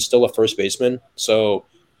mentioned, he's still a first baseman. So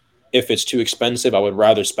if it's too expensive, I would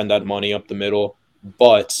rather spend that money up the middle.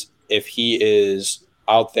 But if he is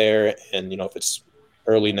out there and, if it's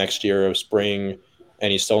early next year or spring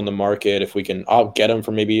and he's still in the market, I'll get him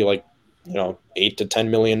for maybe like, $8 to $10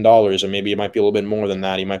 million, or maybe it might be a little bit more than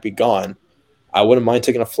that. He might be gone. I wouldn't mind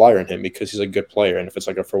taking a flyer on him because he's a good player. And if it's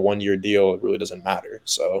like a for 1 year deal, it really doesn't matter.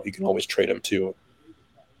 So you can always trade him too.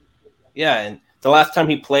 Yeah, and the last time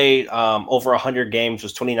he played over 100 games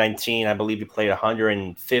was 2019. I believe he played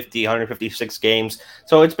 156 games.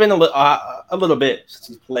 So it's been a little bit since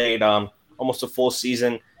he played almost a full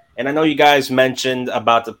season. And I know you guys mentioned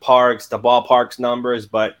about the ballparks numbers,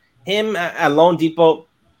 but him at Lone Depot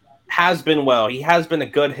has been well. He has been a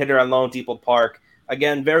good hitter at Lone Depot Park.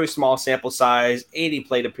 Again, very small sample size, 80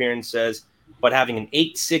 plate appearances, but having an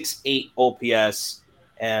 8.68 OPS.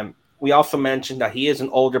 And we also mentioned that he is an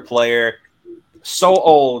older player, so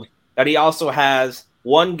old that he also has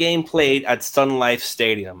one game played at Sun Life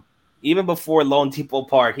Stadium. Even before Lone Depot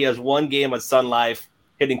Park, he has one game at Sun Life,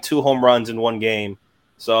 hitting 2 home runs in one game.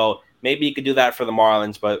 So maybe he could do that for the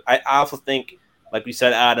Marlins. But I also think, like we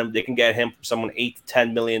said, Adam, they can get him from someone $8 to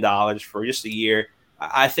 $10 million for just a year.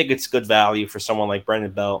 I think it's good value for someone like Brandon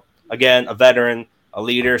Belt. Again, a veteran, a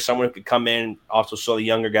leader, someone who could come in, also show the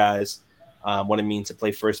younger guys what it means to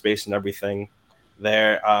play first base and everything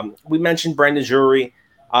there. We mentioned Brandon Drury.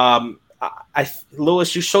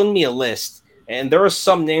 Lewis, you showed me a list, and there are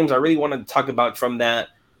some names I really wanted to talk about from that.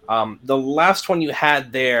 The last one you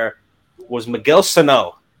had there was Miguel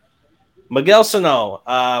Sano.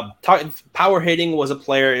 Power hitting was a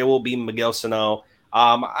player. It will be Miguel Sano.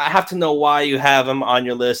 I have to know why you have him on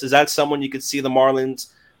your list. Is that someone you could see the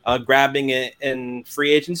Marlins grabbing in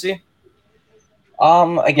free agency?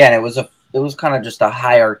 Again, it was kind of just a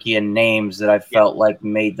hierarchy of names that I felt like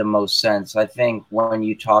made the most sense. I think when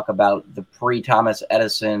you talk about the pre-Thomas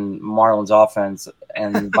Edison Marlins offense,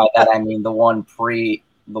 and by that I mean the one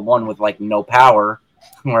with like no power,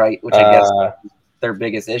 right? Which I guess is their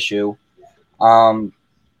biggest issue.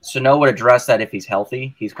 Sano would address that if he's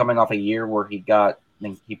healthy. He's coming off a year where he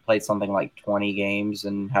played something like 20 games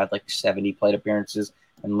and had like 70 plate appearances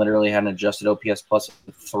and literally had an adjusted OPS plus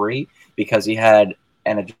of 3 because he had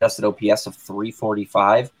an adjusted OPS of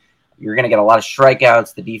 345. You're going to get a lot of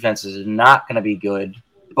strikeouts. The defense is not going to be good,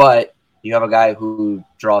 but you have a guy who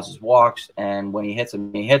draws his walks, and when he hits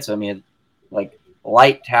him. He had like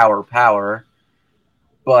light tower power,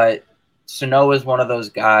 but Sano is one of those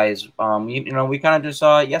guys. We kind of just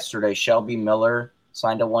saw it yesterday. Shelby Miller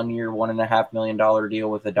signed a 1 year, $1.5 million deal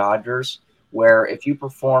with the Dodgers, where if you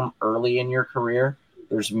perform early in your career,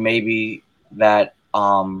 there's maybe that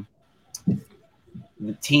the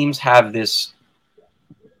teams have this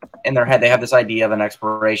in their head. They have this idea of an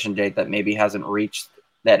expiration date that maybe hasn't reached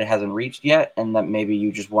yet, and that maybe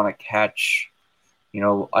you just want to catch,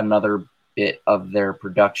 another bit of their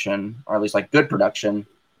production, or at least like good production,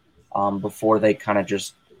 before they kind of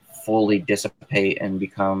just fully dissipate and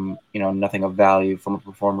become, nothing of value from a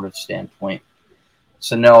performative standpoint.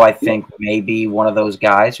 So no, I think maybe one of those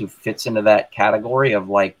guys who fits into that category of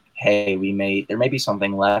like, hey, there may be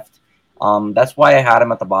something left. That's why I had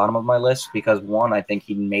him at the bottom of my list, because one, I think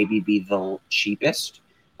he'd maybe be the cheapest.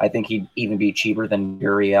 I think he'd even be cheaper than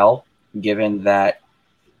Gurriel, given that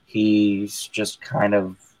he's just kind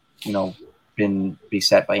of, been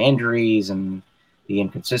beset by injuries and the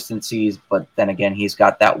inconsistencies. But then again, he's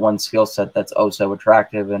got that one skill set that's oh so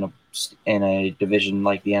attractive in a division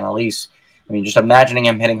like the NL East. I mean, just imagining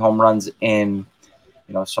him hitting home runs in,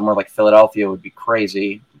 somewhere like Philadelphia would be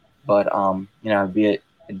crazy. But it'd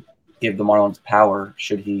give the Marlins power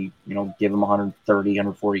should he, give them 130,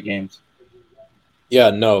 140 games.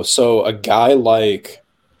 Yeah, no. So a guy like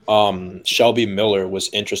Shelby Miller was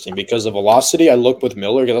interesting because the velocity. I looked with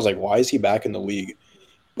Miller because I was like, why is he back in the league?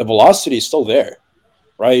 The velocity is still there,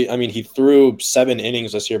 right? I mean, he threw 7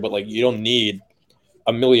 innings this year, but like you don't need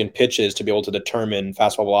a million pitches to be able to determine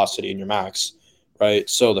fastball velocity in your max, right?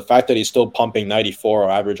 So the fact that he's still pumping 94 or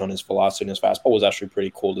average on his velocity and his fastball was actually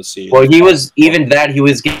pretty cool to see. Well, he was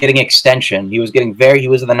getting extension. He was in the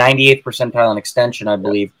 98th percentile in extension, I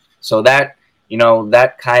believe. So that,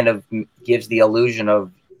 that kind of gives the illusion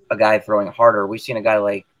of a guy throwing harder. We've seen a guy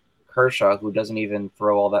like Kershaw who doesn't even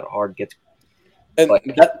throw all that hard, gets And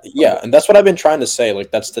and that's what I've been trying to say.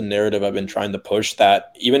 Like, that's the narrative I've been trying to push,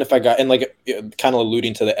 that even if I got, and like kind of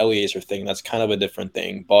alluding to the Eliezer thing, that's kind of a different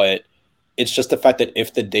thing. But it's just the fact that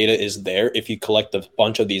if the data is there, if you collect a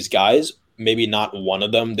bunch of these guys, maybe not one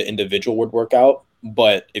of them, the individual would work out.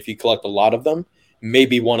 But if you collect a lot of them,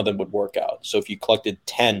 maybe one of them would work out. So if you collected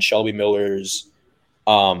 10 Shelby Millers,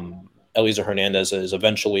 Eliezer Hernandez's,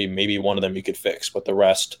 eventually maybe one of them you could fix, but the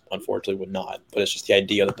rest unfortunately would not. But it's just the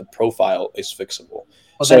idea that the profile is fixable.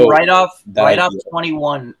 Well, so then right off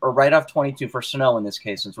 21 or right off 22 for Sano in this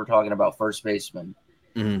case, since we're talking about first baseman,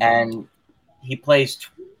 and he plays,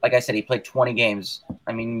 like I said, he played 20 games.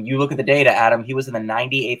 I mean, you look at the data, Adam. He was in the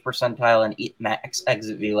 98th percentile in max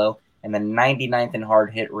exit velo and the 99th in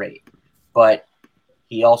hard hit rate, but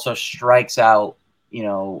he also strikes out,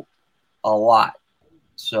 a lot.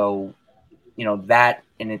 So, that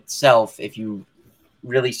in itself, if you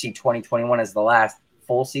really see 2021 as the last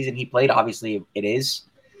full season he played, obviously it is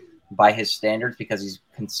by his standards because he's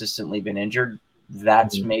consistently been injured.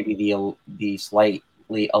 That's maybe the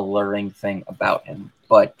slightly alluring thing about him.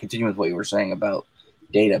 But continue with what you were saying about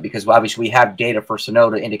data, because obviously we have data for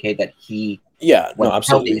Sano to indicate that he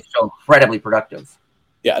absolutely is so incredibly productive.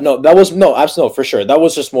 Yeah, absolutely, for sure. That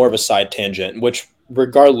was just more of a side tangent, which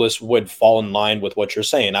regardless would fall in line with what you're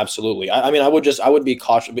saying. Absolutely. I mean, I would be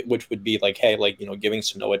cautious, which would be like, hey, giving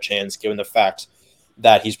Sano a chance, given the fact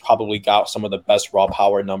that he's probably got some of the best raw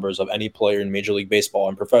power numbers of any player in Major League Baseball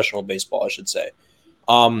and professional baseball, I should say.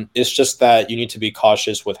 It's just that you need to be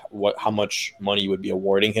cautious with how much money you would be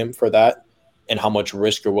awarding him for that and how much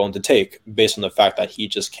risk you're willing to take based on the fact that he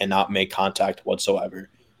just cannot make contact whatsoever,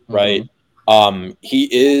 right? He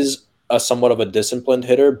is a somewhat of a disciplined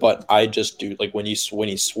hitter, but I just do like when he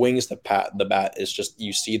swings the bat is just,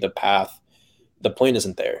 you see the path, the plane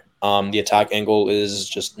isn't there. The attack angle is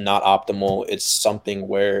just not optimal. It's something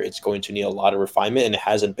where it's going to need a lot of refinement, and it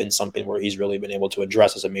hasn't been something where he's really been able to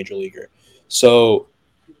address as a major leaguer. So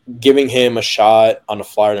giving him a shot on a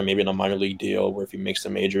flyer and maybe on a minor league deal where if he makes the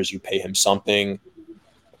majors, you pay him something,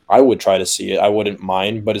 I would try to see it. I wouldn't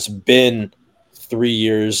mind, but it's been 3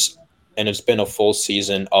 years and it's been a full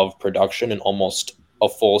season of production and almost a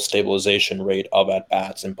full stabilization rate of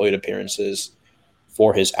at-bats and plate appearances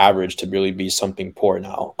for his average to really be something poor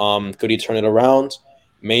now. Could he turn it around?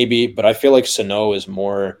 Maybe, but I feel like Sano is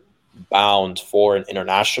more bound for an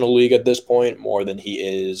international league at this point more than he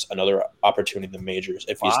is another opportunity in the majors.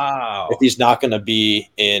 If he's not going to be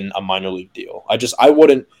in a minor league deal,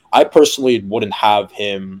 I personally wouldn't have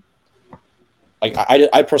him. Like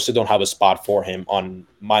I personally don't have a spot for him on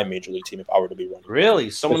my major league team if I were to be running. Really?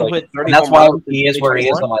 Someone who hit 30. And that's why he is where he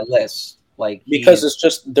is on my list. Because it's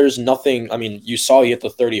just, there's nothing. I mean, you saw he hit the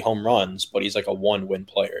 30 home runs, but he's like a 1-win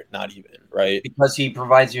player, not even, right? Because he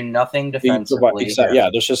provides you nothing defensively.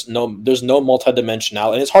 There's no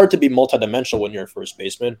multidimensionality. And it's hard to be multidimensional when you're a first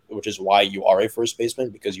baseman, which is why you are a first baseman,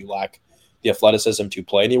 because you lack the athleticism to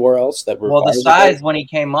play anywhere else. The size when he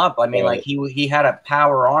came up, I mean, he had a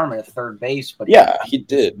power arm at third base, but he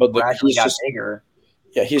did. But gradually got bigger.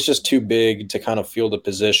 Yeah, he's just too big to kind of field the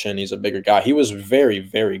position. He's a bigger guy. He was very,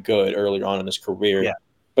 very good earlier on in his career,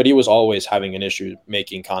 but he was always having an issue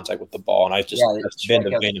making contact with the ball, and that's been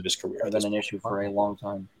the bane of his career. Been an issue for a long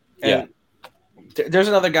time. And there's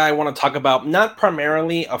another guy I want to talk about, not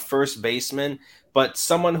primarily a first baseman, but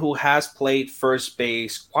someone who has played first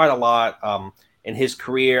base quite a lot in his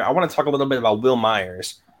career. I want to talk a little bit about Wil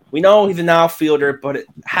Myers. We know he's an outfielder, but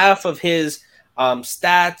half of his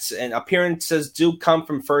stats and appearances do come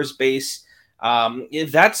from first base.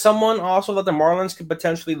 Is that someone also that the Marlins could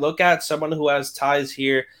potentially look at? Someone who has ties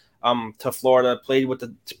here to Florida, played with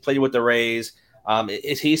the Rays.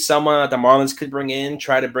 Is he someone that the Marlins could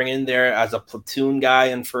try to bring in there as a platoon guy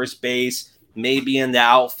in first base, maybe in the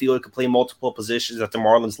outfield, could play multiple positions that the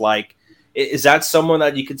Marlins like? Is that someone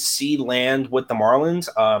that you could see land with the Marlins?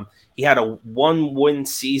 He had a 1-win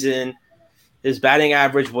season. His batting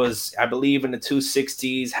average was, I believe, in the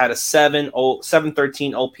 260s, had a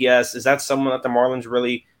 713 OPS. Is that someone that the Marlins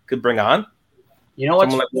really could bring on? You know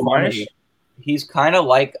what's funny? He's kind of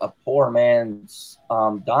like a poor man's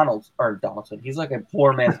Donaldson. He's like a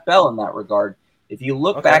poor man's Bell in that regard. If you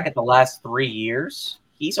look back at the last 3 years,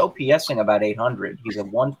 he's OPSing about 800. He's a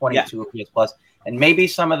 122 OPS plus. And maybe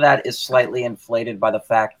some of that is slightly inflated by the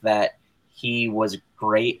fact that he was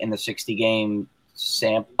great in the 60-game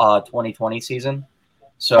 2020 season,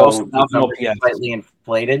 so slightly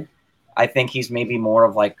inflated. I think he's maybe more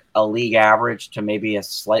of like a league average to maybe a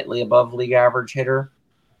slightly above league average hitter.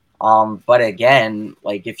 But again,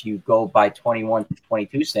 like if you go by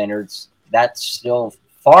 21-22 standards, that's still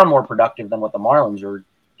far more productive than what the Marlins are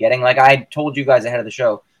getting. Like I told you guys ahead of the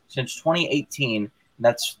show, since 2018.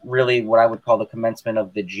 That's really what I would call the commencement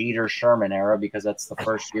of the Jeter-Sherman era, because that's the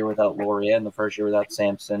first year without Loria and the first year without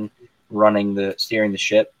Sampson steering the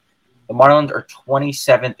ship. The Marlins are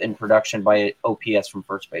 27th in production by OPS from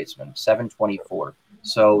first baseman, 724.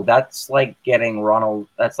 So that's like getting Randall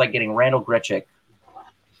Grichuk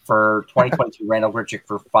for 2022, Randall Grichuk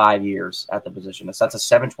for 5 years at the position. So that's a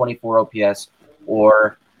 724 OPS,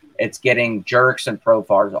 or it's getting Jerks and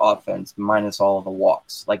Profar's offense minus all of the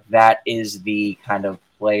walks. Like that is the kind of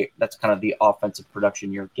play. That's kind of the offensive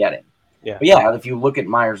production you're getting. Yeah. But yeah, if you look at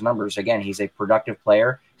Myers' numbers, again, he's a productive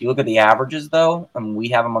player. If you look at the averages, though, and we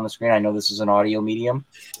have him on the screen. I know this is an audio medium.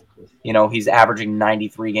 You know, he's averaging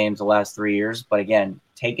 93 games the last 3 years. But again,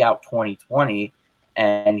 take out 2020,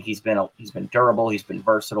 and he's been durable. He's been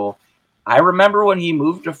versatile. I remember when he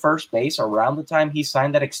moved to first base around the time he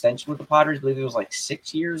signed that extension with the Padres. I believe it was like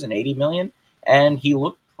 6 years and $80 million, and he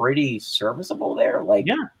looked pretty serviceable there.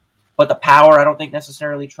 But the power I don't think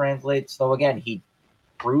necessarily translates. So again, he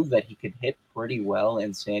proved that he could hit pretty well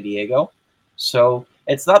in San Diego. So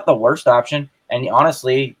it's not the worst option. And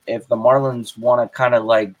honestly, if the Marlins want to kind of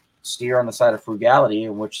like steer on the side of frugality,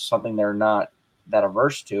 which is something they're not that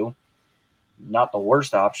averse to, not the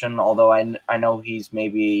worst option. Although I know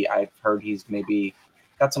I've heard he's maybe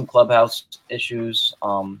got some clubhouse issues.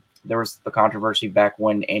 There was the controversy back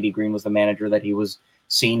when Andy Green was the manager that he was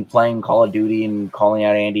seen playing Call of Duty and calling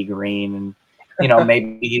out Andy Green, and you know,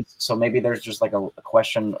 maybe there's just like a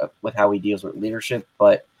question with how he deals with leadership,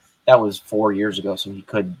 but that was 4 years ago, so he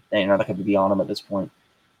could, that could be on him at this point.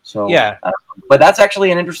 So yeah, but that's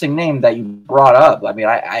actually an interesting name that you brought up. I mean,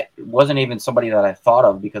 I wasn't even somebody that I thought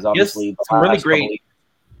of, because obviously it's really great.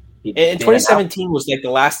 In 2017 was like the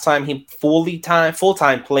last time he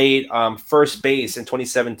full-time played first base in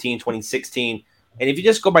 2017, 2016. And if you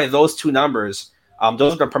just go by those two numbers,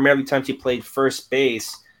 those are the primarily times he played first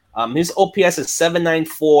base. His OPS is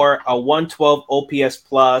 794, a 112 OPS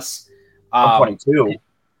plus. 122.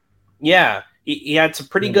 Yeah, he had some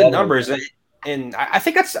pretty good numbers. And I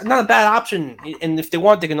think that's not a bad option. And if they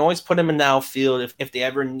want, they can always put him in the outfield if they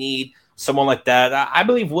ever need someone like that. I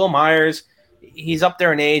believe Will Myers, he's up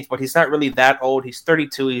there in age, but he's not really that old. He's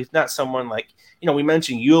 32. He's not someone like, we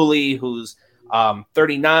mentioned Yuli, who's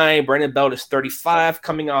 39. Brandon Belt is 35,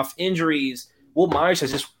 coming off injuries. Will Myers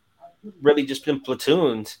has really been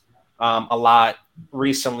platooned a lot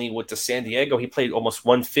recently with the San Diego. He played almost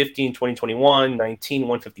 150 in 2021, 19,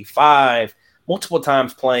 155, multiple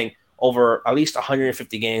times playing over at least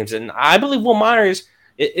 150 games. And I believe Will Myers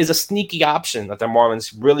is a sneaky option that the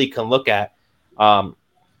Marlins really can look at. And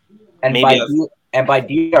by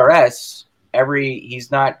DRS, he's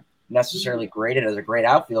not necessarily graded as a great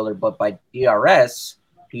outfielder, but by DRS,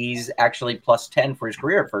 he's actually plus 10 for his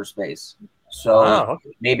career at first base. So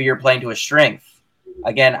maybe you're playing to his strength.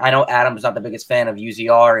 Again, I know Adam's not the biggest fan of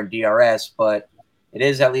UZR and DRS, but it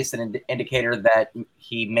is at least an indicator that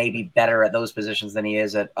he may be better at those positions than he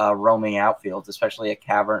is at roaming outfields, especially at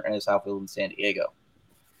Cavern and his outfield in San Diego.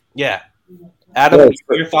 Yeah. Adam,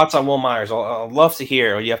 your thoughts on Will Myers? I'd love to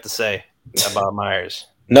hear what you have to say about Myers.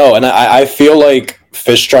 No, and I feel like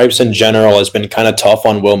Fish Stripes in general has been kind of tough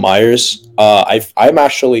on Will Myers. I'm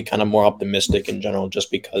actually kind of more optimistic in general, just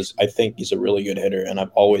because I think he's a really good hitter, and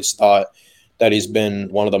I've always thought that he's been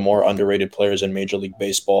one of the more underrated players in Major League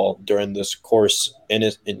Baseball during this course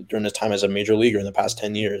during his time as a major leaguer in the past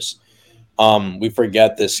 10 years. We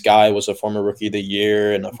forget this guy was a former Rookie of the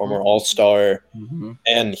Year and a former All-Star,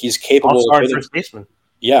 and he's capable All-Star first baseman.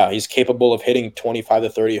 Yeah, he's capable of hitting 25 to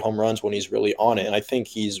 30 home runs when he's really on it. And I think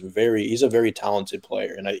he's a very talented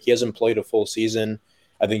player. And he hasn't played a full season.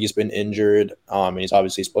 I think he's been injured. And he's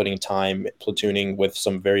obviously splitting time, platooning with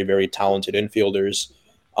some very, very talented infielders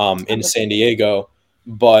in San Diego.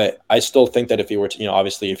 But I still think that if he were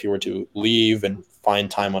to leave and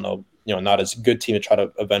find time on a not as good team to try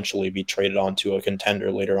to eventually be traded on to a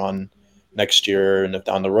contender later on next year and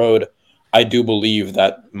down the road, I do believe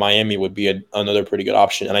that Miami would be another pretty good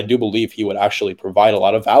option, and I do believe he would actually provide a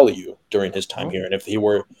lot of value during his time here. And if the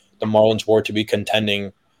Marlins were to be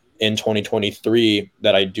contending in 2023,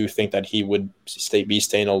 that I do think that he would be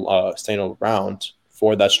staying around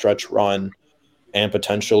for that stretch run and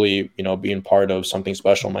potentially, being part of something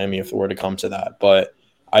special in Miami if it were to come to that. But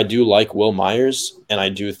I do like Will Myers, and I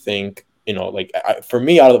do think, for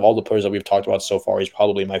me, out of all the players that we've talked about so far, he's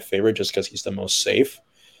probably my favorite just because he's the most safe.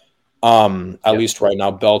 At least right now,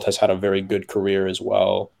 Belt has had a very good career as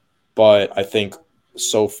well. But I think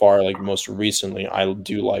so far, most recently, I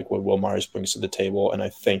do like what Will Myers brings to the table. And I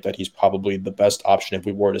think that he's probably the best option if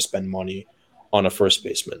we were to spend money on a first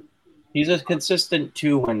baseman. He's a consistent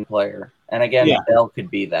 2-win player. And again, Bell could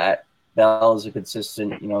be that. Bell is a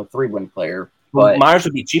consistent, 3-win player. But Myers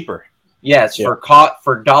would be cheaper. Yes,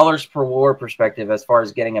 for dollars per WAR perspective, as far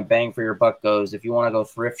as getting a bang for your buck goes, if you want to go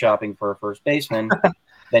thrift shopping for a first baseman,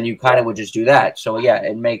 then you kind of would just do that. So yeah,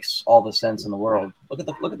 it makes all the sense in the world. Look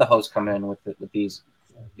at the host coming in with these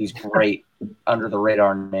great under the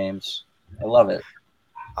radar names. I love it.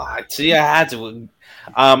 See, I had to.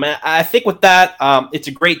 I think with that, it's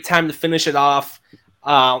a great time to finish it off.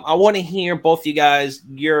 I want to hear both of you guys.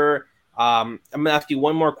 I'm gonna ask you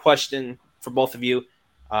one more question for both of you.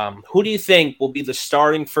 Who do you think will be the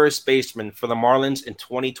starting first baseman for the Marlins in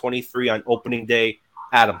 2023 on opening day?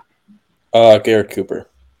 Adam. Garrett Cooper.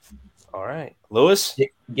 All right. Lewis?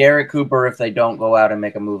 Garrett Cooper if they don't go out and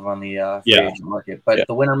make a move on the free agent market. But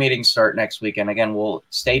the winter meetings start next weekend. Again, we'll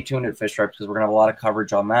stay tuned at Fish Stripes because we're going to have a lot of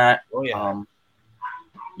coverage on that. Oh,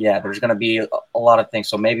 yeah. There's going to be a lot of things.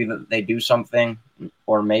 So maybe they do something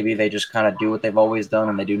or maybe they just kind of do what they've always done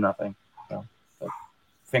and they do nothing. So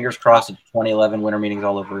fingers crossed it's 2011 winter meetings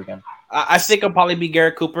all over again. I think it'll probably be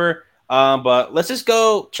Garrett Cooper. But let's just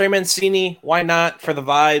go Trey Mancini. Why not? For the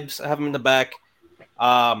vibes. I have him in the back.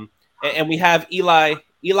 And we have Eli.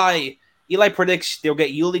 Eli predicts they'll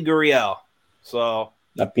get Yuli Gurriel. So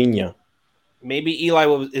La Piña. Maybe Eli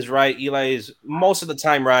is right. Eli is most of the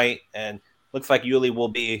time right, and looks like Yuli will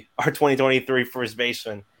be our 2023 first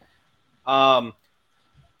baseman.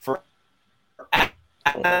 For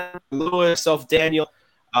Lewis, Daniel,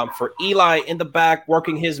 for Eli in the back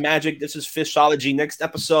working his magic. This is Fishology. Next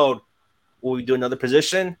episode, will we do another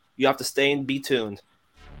position? You have to stay and be tuned.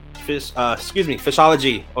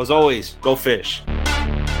 Fishology. As always, go fish.